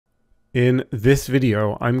In this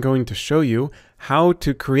video, I'm going to show you how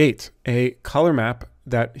to create a color map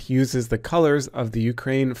that uses the colors of the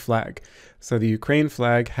Ukraine flag. So the Ukraine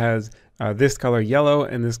flag has this color yellow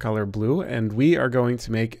and this color blue, and we are going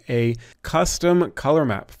to make a custom color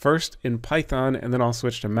map first in Python, and then I'll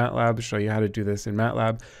switch to MATLAB to show you how to do this in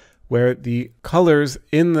MATLAB, where the colors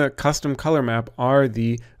in the custom color map are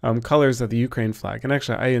the colors of the Ukraine flag. And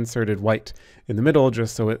actually I inserted white in the middle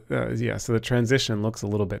just so so the transition looks a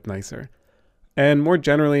little bit nicer. And more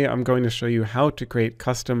generally, I'm going to show you how to create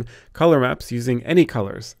custom color maps using any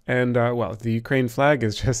colors. And well, the Ukraine flag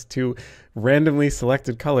is just two randomly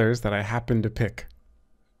selected colors that I happen to pick.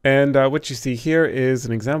 And what you see here is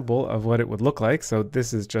an example of what it would look like. So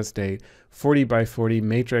this is just a 40 by 40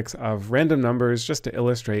 matrix of random numbers just to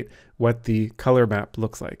illustrate what the color map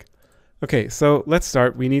looks like. Okay, so let's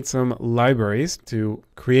start. We need some libraries to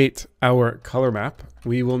create our color map.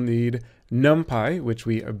 We will need NumPy, which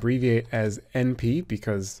we abbreviate as NP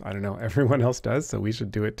because, I don't know, everyone else does, so we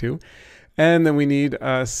should do it too. And then we need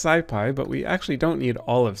SciPy, but we actually don't need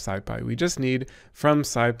all of SciPy. We just need from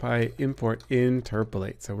SciPy import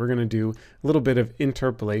interpolate. So we're going to do a little bit of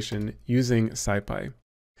interpolation using SciPy.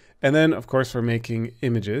 And then, of course, we're making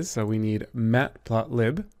images. So we need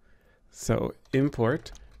matplotlib. So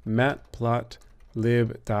import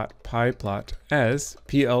matplotlib.pyplot as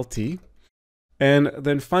plt. And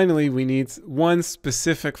then finally, we need one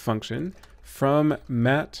specific function from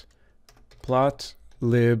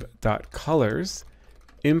matplotlib.colors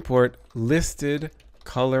import listed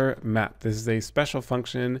color map. This is a special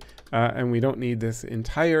function, and we don't need this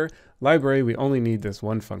entire library. We only need this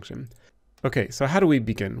one function. Okay, so how do we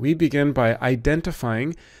begin? We begin by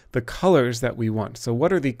identifying the colors that we want. So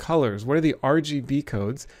what are the colors? What are the RGB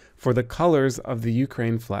codes for the colors of the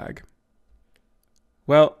Ukraine flag?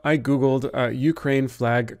 Well, I Googled Ukraine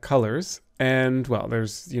flag colors, and well,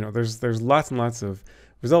 there's lots and lots of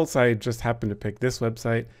results. I just happened to pick this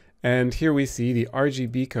website, and here we see the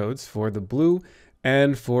RGB codes for the blue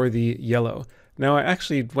and for the yellow. Now, I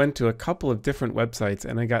actually went to a couple of different websites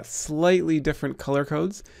and I got slightly different color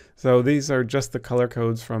codes. So these are just the color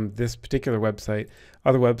codes from this particular website.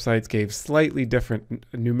 Other websites gave slightly different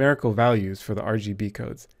numerical values for the RGB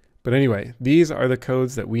codes. But anyway, these are the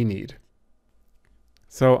codes that we need.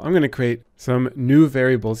 So I'm going to create some new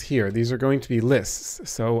variables here. These are going to be lists.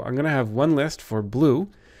 So I'm going to have one list for blue,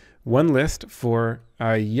 one list for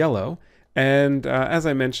yellow, and as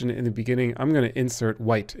I mentioned in the beginning, I'm going to insert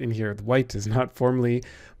white in here. The white is not formally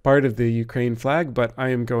part of the Ukraine flag, but I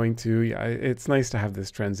am going to, it's nice to have this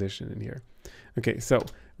transition in here. Okay, so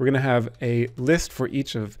we're going to have a list for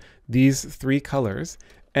each of these three colors,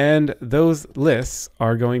 and those lists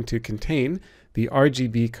are going to contain the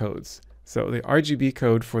RGB codes. So the RGB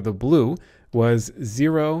code for the blue was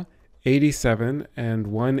 0, 87, and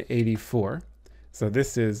 184. So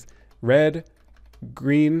this is red,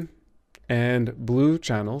 green, and blue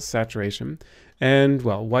channels, saturation. And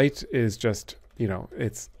well, white is just,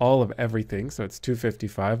 it's all of everything. So it's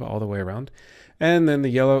 255 all the way around. And then the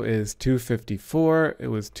yellow is 254, it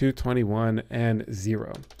was 221, and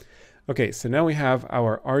 0. Okay, so now we have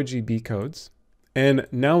our RGB codes. And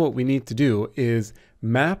now what we need to do is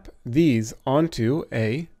map these onto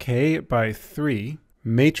a K by 3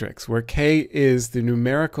 matrix, where K is the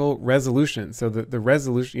numerical resolution. So the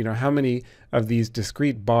resolution, how many of these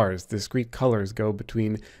discrete bars, discrete colors go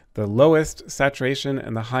between the lowest saturation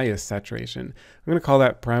and the highest saturation. I'm going to call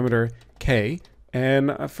that parameter K,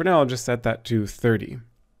 and for now I'll just set that to 30.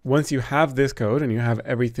 Once you have this code and you have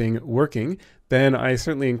everything working, then I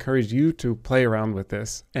certainly encourage you to play around with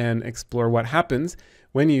this and explore what happens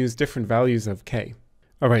when you use different values of K.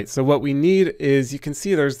 All right, so what we need is, you can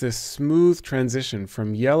see there's this smooth transition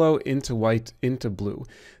from yellow into white into blue.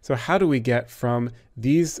 So how do we get from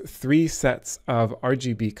these three sets of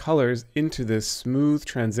RGB colors into this smooth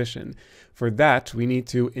transition? For that, we need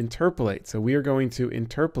to interpolate. So we are going to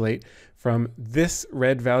interpolate from this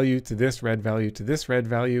red value to this red value to this red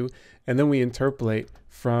value, and then we interpolate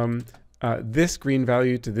from this green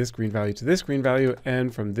value to this green value to this green value,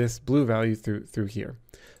 and from this blue value through here.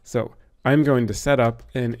 So I'm going to set up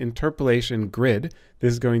an interpolation grid.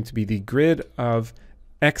 This is going to be the grid of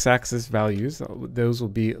x-axis values. Those will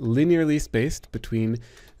be linearly spaced between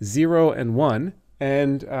 0 and 1,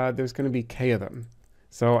 and there's going to be k of them.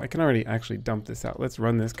 So I can already actually dump this out. Let's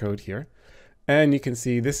run this code here. And you can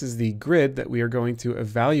see this is the grid that we are going to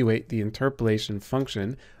evaluate the interpolation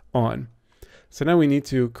function on. So now we need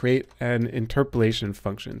to create an interpolation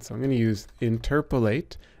function. So I'm going to use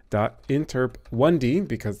interpolate.interp1d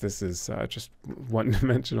because this is just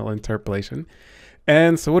one-dimensional interpolation.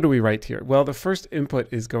 And so what do we write here? Well, the first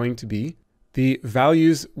input is going to be the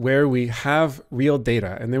values where we have real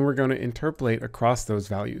data, and then we're going to interpolate across those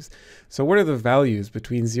values. So what are the values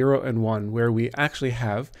between 0 and 1 where we actually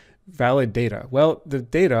have valid data? Well, the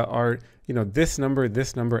data are, this number,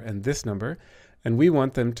 and this number, and we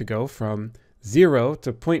want them to go from 0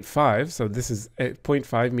 to 0.5, so this is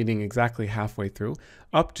 0.5 meaning exactly halfway through,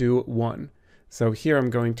 up to 1. So here I'm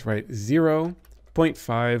going to write 0,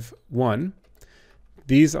 0.5, 1.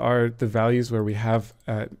 These are the values where we have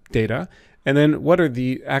data. And then what are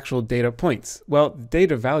the actual data points? Well,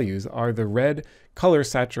 data values are the red color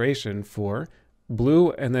saturation for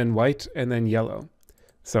blue, and then white, and then yellow.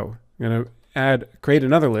 So I'm going to create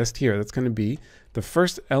another list here that's going to be the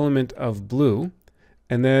first element of blue,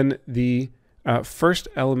 and then the first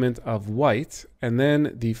element of white, and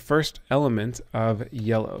then the first element of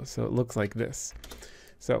yellow. So it looks like this.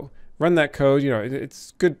 So run that code.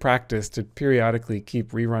 It's good practice to periodically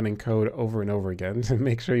keep rerunning code over and over again to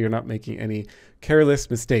make sure you're not making any careless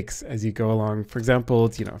mistakes as you go along. For example,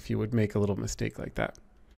 if you would make a little mistake like that.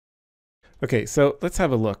 Okay, so let's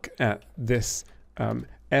have a look at this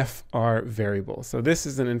fr variable. So this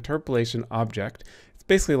is an interpolation object. It's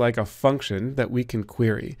basically like a function that we can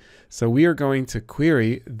query. So we are going to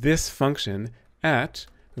query this function at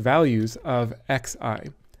values of xi.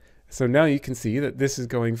 So now you can see that this is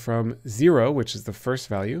going from 0, which is the first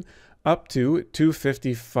value, up to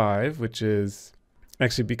 255, which is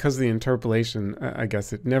actually, because of the interpolation, I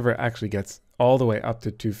guess it never actually gets all the way up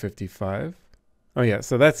to 255. Oh yeah,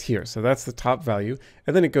 so that's here. So that's the top value.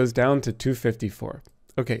 And then it goes down to 254.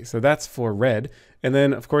 Okay, so that's for red. And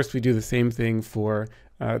then, of course, we do the same thing for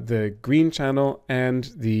the green channel and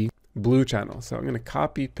the blue channel. So I'm going to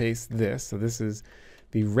copy paste this. So this is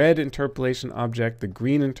the red interpolation object, the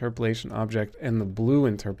green interpolation object, and the blue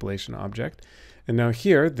interpolation object. And now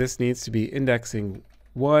here, this needs to be indexing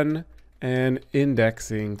 1 and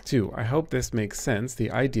indexing 2. I hope this makes sense.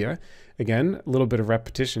 The idea, again, a little bit of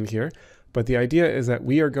repetition here, but the idea is that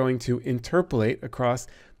we are going to interpolate across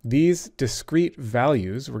these discrete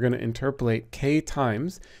values. We're going to interpolate k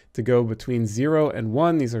times to go between 0 and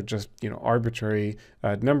 1. These are just arbitrary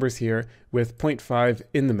numbers here with 0.5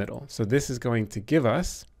 in the middle. So this is going to give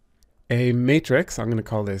us a matrix. I'm going to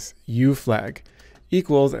call this u flag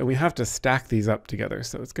equals, and we have to stack these up together.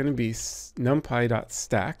 So it's going to be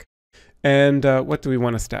numpy.stack. And what do we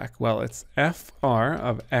want to stack? Well, it's fr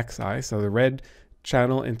of xi, so the red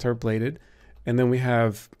channel interpolated, and then we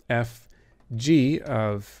have fg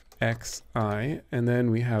of xi, and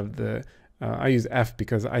then we have the I use f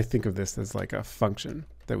because I think of this as like a function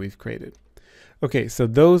that we've created. Okay, so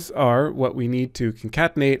those are what we need to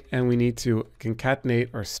concatenate, and we need to concatenate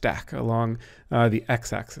or stack along the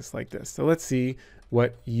x-axis like this. So let's see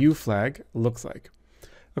what u flag looks like.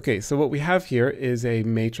 Okay, so what we have here is a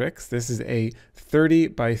matrix. This is a 30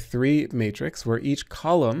 by 3 matrix where each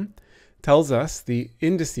column tells us the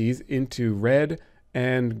indices into red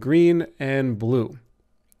and green and blue.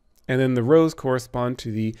 And then the rows correspond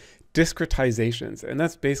to the discretizations, and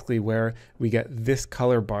that's basically where we get this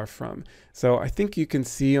color bar from. So I think you can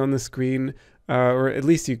see on the screen, or at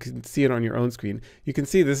least you can see it on your own screen, you can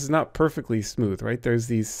see this is not perfectly smooth, right? There's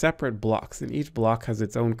these separate blocks, and each block has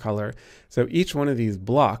its own color. So each one of these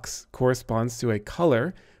blocks corresponds to a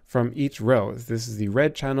color from each row. This is the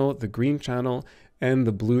red channel, the green channel, and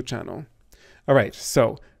the blue channel. All right,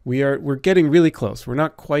 so we're getting really close. We're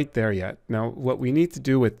not quite there yet. Now, what we need to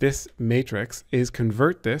do with this matrix is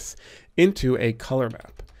convert this into a color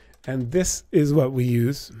map. And this is what we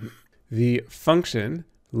use the function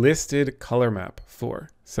listed color map for.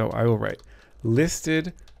 So I will write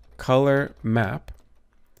listed color map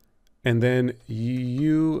and then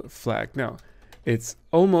u flag. Now, it's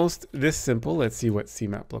almost this simple. Let's see what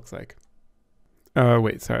CMap looks like.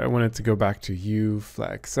 Wait, sorry, I wanted to go back to u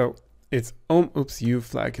flag. So it's u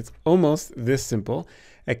flag. It's almost this simple,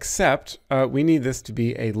 except we need this to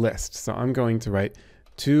be a list. So I'm going to write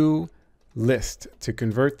to list to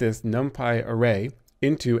convert this NumPy array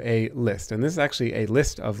into a list. And this is actually a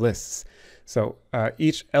list of lists. So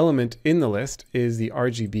each element in the list is the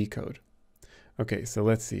RGB code. Okay, so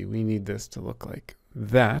let's see. We need this to look like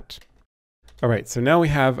that. All right, so now we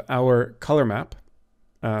have our color map.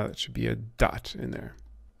 That should be a dot in there.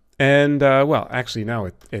 And well, actually now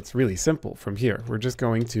it's really simple from here. We're just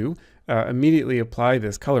going to immediately apply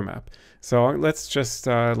this color map. So let's just,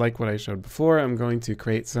 like what I showed before, I'm going to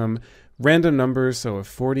create some random numbers. So a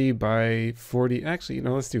 40 by 40, actually,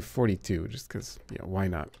 let's do 42 just because, why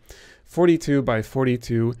not? 42 by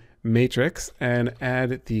 42 matrix and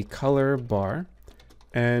add the color bar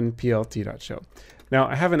and plt.show. Now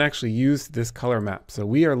I haven't actually used this color map. So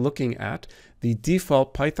we are looking at the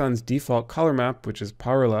default, Python's default color map, which is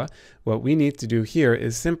parallel, what we need to do here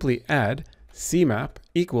is simply add cmap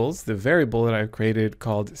equals the variable that I've created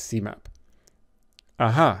called cmap.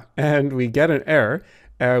 Aha, and we get an error,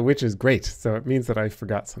 which is great. So it means that I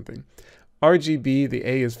forgot something. RGB, the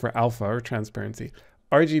A is for alpha or transparency.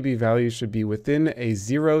 RGB values should be within a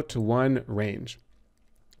 0 to 1 range.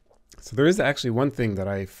 So there is actually one thing that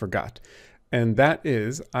I forgot, and that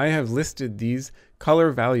is I have listed these color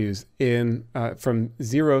values in from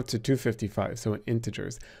 0 to 255, so in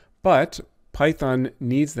integers. But Python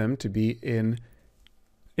needs them to be in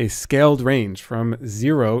a scaled range from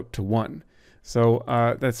 0 to 1. So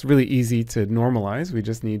that's really easy to normalize. We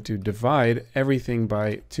just need to divide everything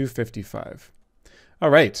by 255. All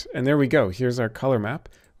right, and there we go. Here's our color map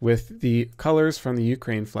with the colors from the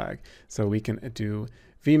Ukraine flag. So we can do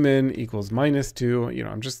vmin equals -2. You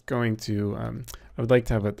know, I'm just going to, I would like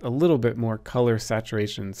to have a little bit more color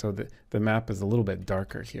saturation so that the map is a little bit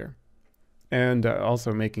darker here. And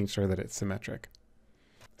also making sure that it's symmetric.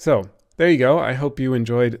 So there you go. I hope you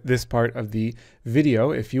enjoyed this part of the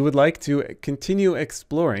video. If you would like to continue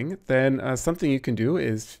exploring, then something you can do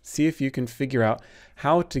is see if you can figure out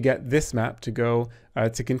how to get this map to go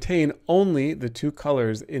to contain only the two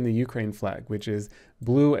colors in the Ukraine flag, which is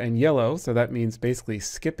blue and yellow. So that means basically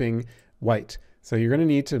skipping white. So you're going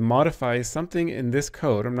to need to modify something in this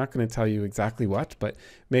code. I'm not going to tell you exactly what, but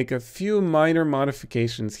make a few minor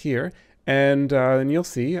modifications here, and you'll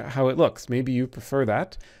see how it looks. Maybe you prefer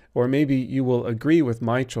that. Or maybe you will agree with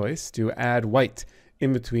my choice to add white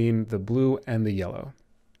in between the blue and the yellow.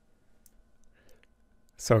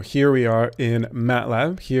 So here we are in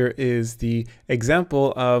MATLAB. Here is the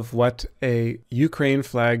example of what a Ukraine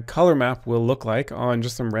flag color map will look like on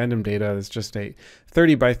just some random data. It's just a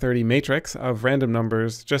 30 by 30 matrix of random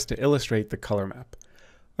numbers just to illustrate the color map.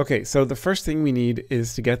 Okay, so the first thing we need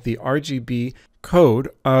is to get the RGB code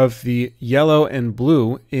of the yellow and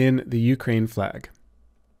blue in the Ukraine flag.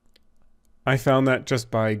 I found that just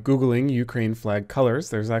by Googling Ukraine flag colors.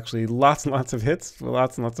 There's actually lots and lots of hits,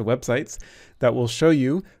 lots and lots of websites that will show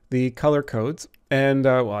you the color codes. And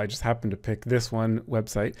well, I just happened to pick this one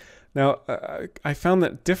website. Now, I found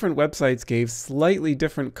that different websites gave slightly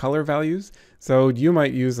different color values. So you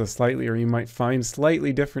might use a slightly, or you might find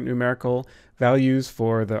slightly different numerical values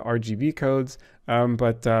for the RGB codes. Well,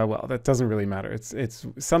 that doesn't really matter. It's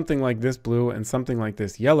something like this blue and something like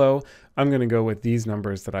this yellow. I'm going to go with these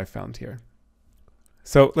numbers that I found here.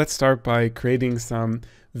 So let's start by creating some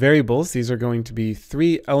variables. These are going to be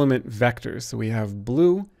 3-element vectors. So we have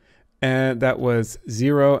blue, and that was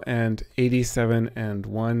 0 and 87 and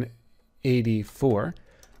 184.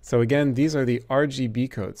 So again, these are the RGB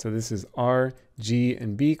codes. So this is R, G,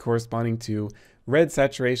 and B corresponding to red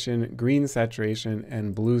saturation, green saturation,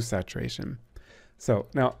 and blue saturation. So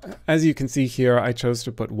now, as you can see here, I chose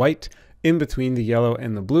to put white in between the yellow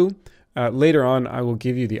and the blue. Later on, I will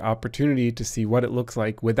give you the opportunity to see what it looks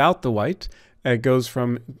like without the white. It goes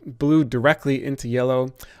from blue directly into yellow.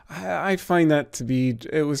 I find that to be,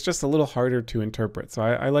 it was just a little harder to interpret. So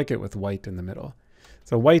I like it with white in the middle.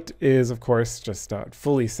 So white is, of course, just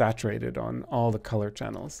fully saturated on all the color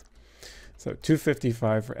channels. So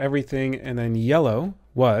 255 for everything. And then yellow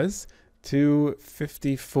was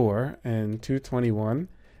 254 and 221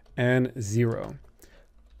 and 0.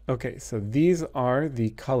 Okay, so these are the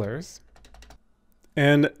colors.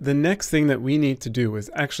 And the next thing that we need to do is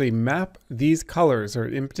actually map these colors, or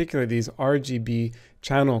in particular these RGB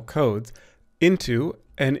channel codes, into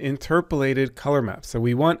an interpolated color map. So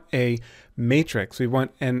we want a matrix. We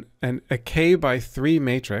want a K by 3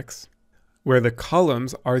 matrix where the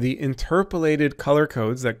columns are the interpolated color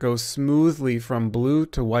codes that go smoothly from blue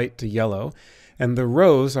to white to yellow, and the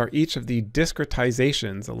rows are each of the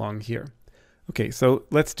discretizations along here. Okay, so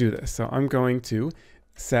let's do this. So I'm going to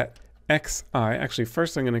set xi. Actually,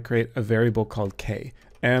 first I'm going to create a variable called k,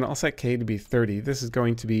 and I'll set k to be 30. This is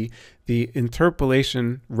going to be the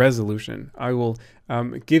interpolation resolution. I will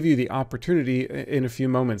give you the opportunity in a few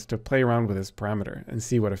moments to play around with this parameter and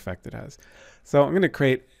see what effect it has. So I'm going to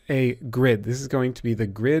create a grid. This is going to be the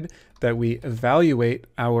grid that we evaluate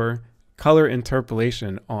our color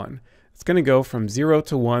interpolation on. It's going to go from 0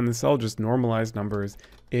 to 1. This is all just normalized numbers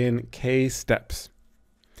in k steps.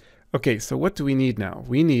 Okay, so what do we need now?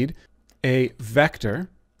 We need a vector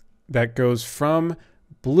that goes from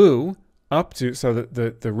blue up to, so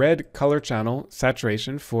the red color channel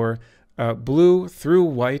saturation for blue through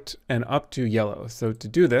white and up to yellow. So to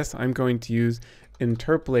do this, I'm going to use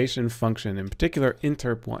interpolation function, in particular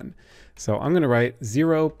interp1. So I'm going to write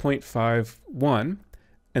 0.51,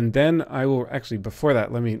 and then I will actually, before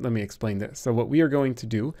that, let me explain this. So what we are going to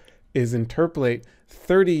do is interpolate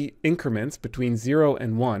 30 increments between 0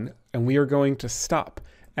 and 1, and we are going to stop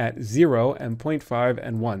at 0 and 0.5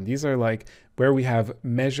 and 1. These are like where we have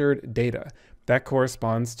measured data. That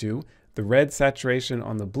corresponds to the red saturation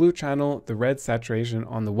on the blue channel, the red saturation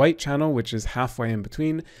on the white channel, which is halfway in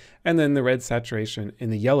between, and then the red saturation in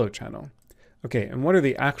the yellow channel. Okay, and what are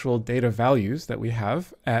the actual data values that we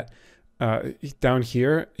have at down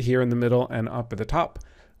here, here in the middle, and up at the top?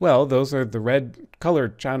 Well, those are the red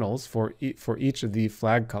colored channels for each of the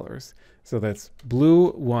flag colors. So that's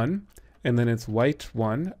blue 1, and then it's white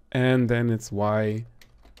 1, and then it's Y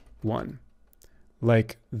 1,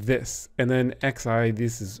 like this. And then XI,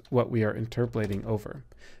 this is what we are interpolating over.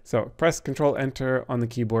 So press Control Enter on the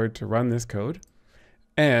keyboard to run this code.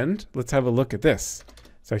 And let's have a look at this.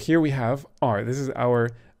 So here we have R. This is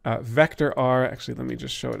our vector R. Actually, let me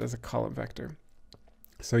just show it as a column vector.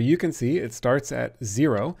 So you can see it starts at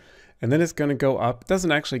 0, and then it's going to go up. It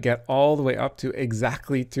doesn't actually get all the way up to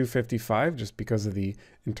exactly 255 just because of the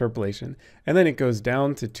interpolation. And then it goes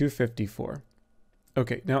down to 254.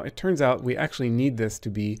 Okay, now it turns out we actually need this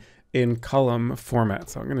to be in column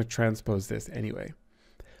format. So I'm going to transpose this anyway.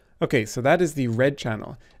 Okay, so that is the red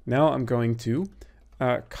channel. Now I'm going to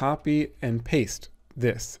copy and paste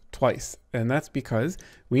this twice. And that's because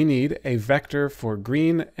we need a vector for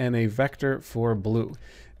green and a vector for blue.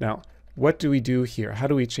 Now, what do we do here? How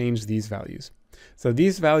do we change these values? So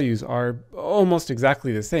these values are almost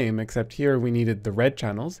exactly the same, except here we needed the red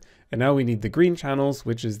channels, and now we need the green channels,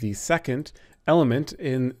 which is the second element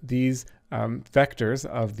in these vectors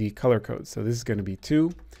of the color code. So this is going to be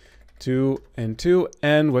 2, 2, and 2.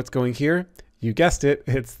 And what's going here? You guessed it,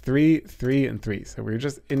 it's 3, 3, and 3. So we're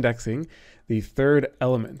just indexing the third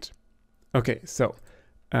element. Okay, so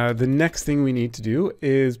the next thing we need to do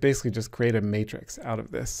is basically just create a matrix out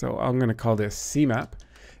of this. So I'm going to call this CMAP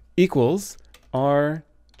equals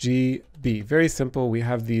RGB. Very simple. We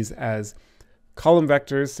have these as column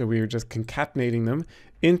vectors, so we are just concatenating them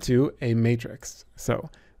into a matrix. So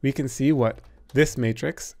we can see what this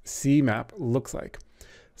matrix CMAP looks like.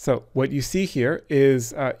 So what you see here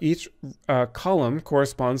is each column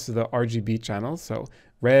corresponds to the RGB channels. So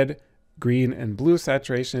red, green, and blue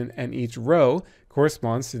saturation, and each row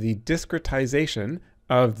corresponds to the discretization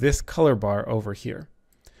of this color bar over here.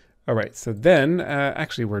 All right, so then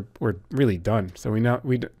actually we're really done. So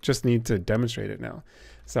we just need to demonstrate it now.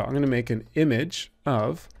 So I'm going to make an image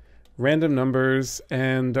of random numbers,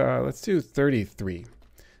 and let's do 33.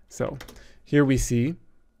 So here we see,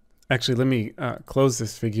 actually let me close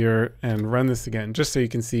this figure and run this again, just so you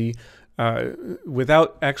can see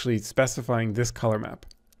without actually specifying this color map.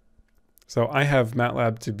 So I have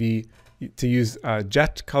MATLAB to use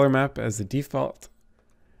Jet color map as the default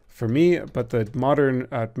for me, but the modern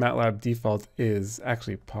MATLAB default is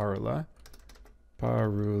actually Parula,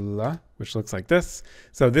 which looks like this.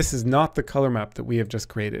 So this is not the color map that we have just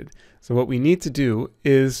created. So what we need to do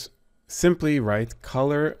is simply write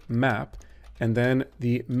color map and then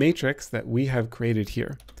the matrix that we have created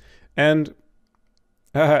here. And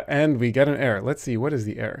we get an error. Let's see, what is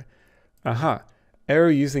the error? Aha.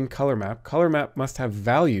 Error using color map. Color map must have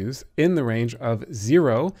values in the range of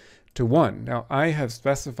 0 to 1. Now I have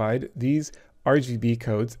specified these RGB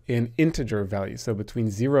codes in integer values, so between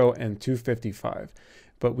 0 and 255.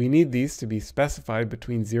 But we need these to be specified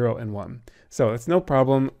between 0 and 1. So it's no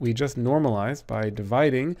problem. We just normalize by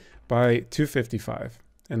dividing by 255.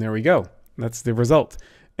 And there we go. That's the result.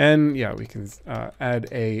 And yeah, we can add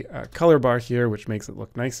a color bar here, which makes it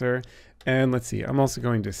look nicer. And let's see, I'm also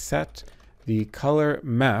going to set the color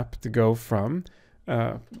map to go from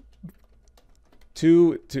 -2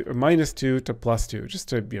 to +2, just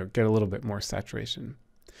to get a little bit more saturation.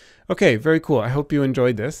 Okay, very cool. I hope you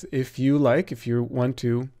enjoyed this. If you want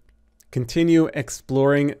to continue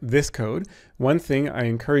exploring this code, one thing I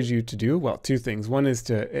encourage you to do, well, two things. One is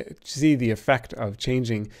to see the effect of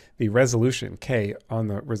changing the resolution K on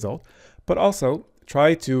the result, but also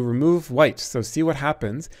try to remove white. So see what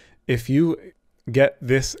happens if you get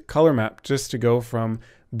this color map just to go from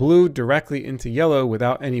blue directly into yellow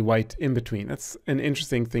without any white in between. That's an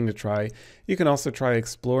interesting thing to try. You can also try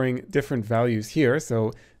exploring different values here.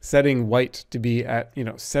 So setting white to be at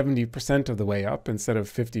 70% of the way up instead of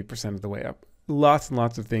 50% of the way up. Lots and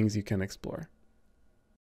lots of things you can explore.